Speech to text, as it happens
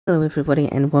Hello everybody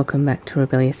and welcome back to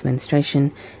Rebellious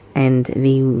Menstruation, and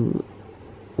the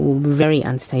very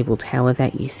unstable tower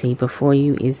that you see before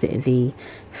you is the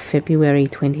February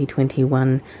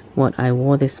 2021 what I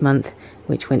wore this month,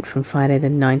 which went from Friday the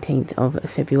 19th of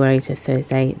February to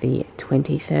Thursday the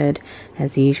 23rd.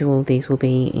 As usual, these will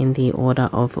be in the order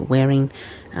of wearing.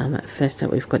 First up,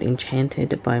 we've got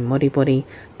Enchanted by Modibody,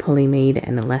 Polymead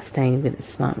and Elastane with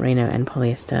Smart Merino and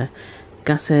Polyester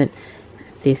Gusset.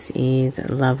 This is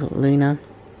Love Luna,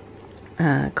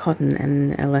 cotton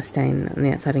and elastane on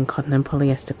the outside in cotton and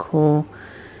polyester core.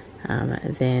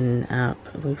 Then up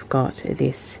we've got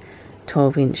this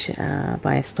 12-inch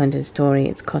by A Splendid Story.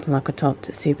 It's cotton lycra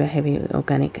topped, super heavy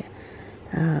organic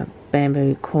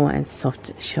bamboo core and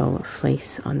soft shell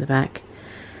fleece on the back.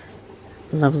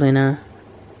 Love Luna,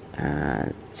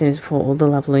 same as before, all the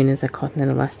Love Lunas are cotton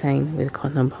and elastane with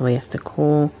cotton and polyester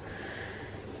core.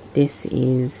 This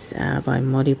is by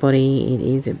Modibody. It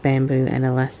is bamboo and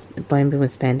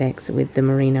spandex with the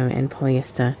merino and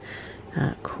polyester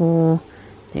core.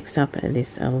 Next up,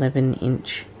 this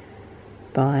 11-inch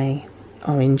by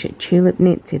Orange Tulip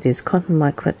Knits. It is cotton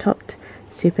lycra topped,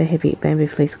 super heavy bamboo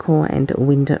fleece core and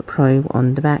Wind Pro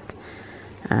on the back.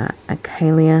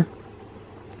 Acacia.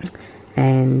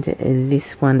 And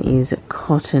this one is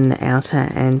cotton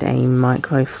outer and a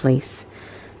micro fleece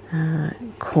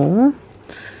core.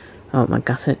 Oh, my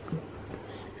gusset.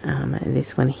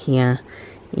 This one here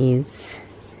is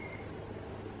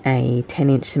a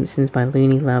 10-inch Simpsons by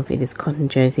Looney Love. It is cotton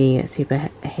jersey, a super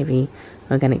heavy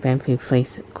organic bamboo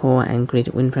fleece core and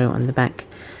grid windrow on the back.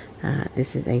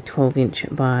 This is a 12-inch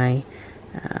by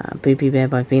Booby Bear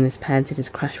by Venus Pads. It is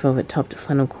crushed velvet topped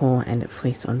flannel core and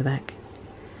fleece on the back.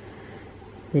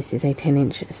 This is a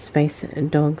 10-inch Space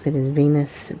Dogs. It is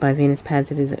Venus by Venus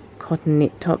Pads. It is cotton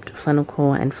knit topped flannel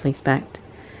core and fleece backed.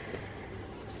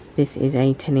 This is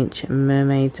a 10-inch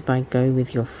Mermaids by Go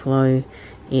With Your Flow.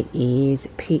 It is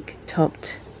peak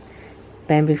topped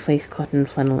bamboo fleece, cotton,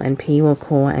 flannel and PUR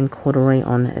core and corduroy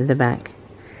on the back.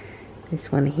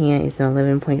 This one here is an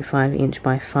 11.5-inch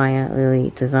by Fire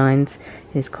Lily Designs.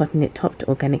 It is cotton knit topped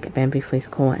organic bamboo fleece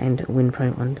core and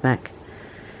Windpro on the back.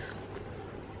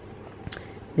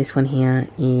 This one here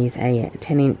is a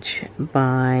 10-inch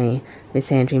by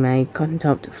Miss Andrew May, cotton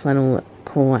topped flannel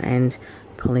core and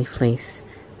poly fleece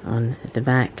on the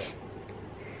back.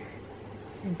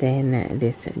 Then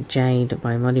this Jade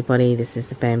by Modibody. This is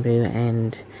the bamboo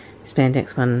and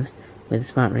spandex one with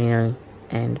Smart Merino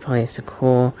and polyester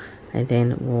core. I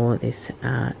then wore this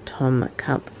Tom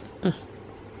cup.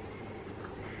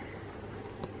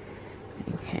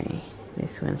 Okay,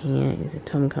 this one here is a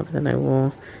Tom cup that I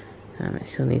wore. It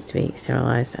still needs to be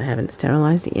sterilised. I haven't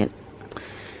sterilised it yet.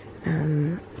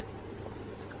 And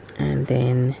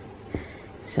then,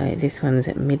 so this one's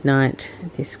at Midnight.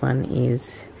 This one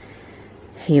is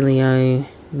Helio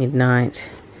Midnight.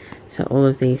 So all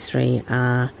of these three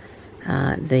are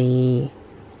the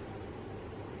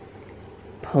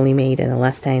Polymead and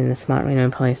Elastane and the Smart Merino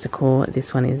and polyester core.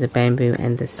 This one is the bamboo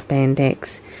and the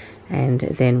spandex. And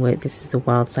then this is the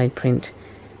Wild Slide print.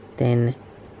 Then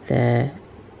the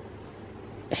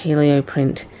Helio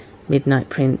print, Midnight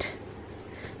print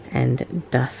and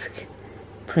Dusk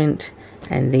print,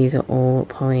 and these are all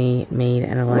Polymead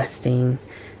and Elastane.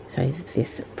 So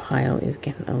this pile is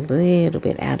getting a little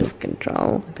bit out of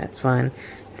control. That's fine.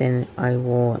 Then I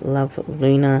wore Love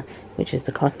Luna, which is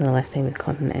the cotton elastane with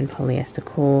cotton and polyester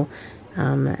core.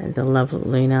 The Love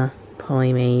Luna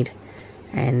Polymead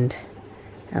and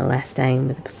elastane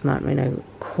with a Smart Merino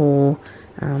core.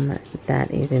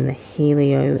 That is in the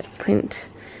Helio print.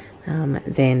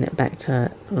 Then back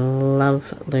to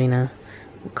Love Luna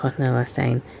cotton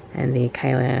elastane and the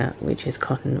Acacia, which is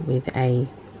cotton with a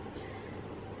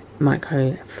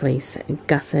micro fleece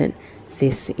gusset.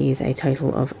 This is a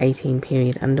total of 18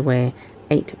 period underwear,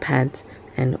 8 pads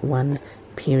and 1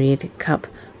 period cup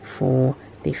for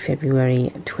the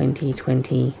February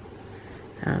 2020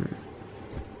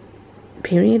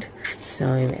 period.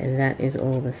 So that is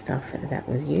all the stuff that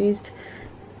was used.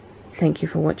 Thank you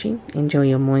for watching. Enjoy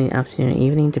your morning, afternoon or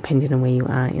evening depending on where you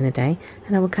are in the day,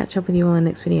 and I will catch up with you all in the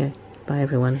next video. Bye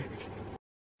everyone.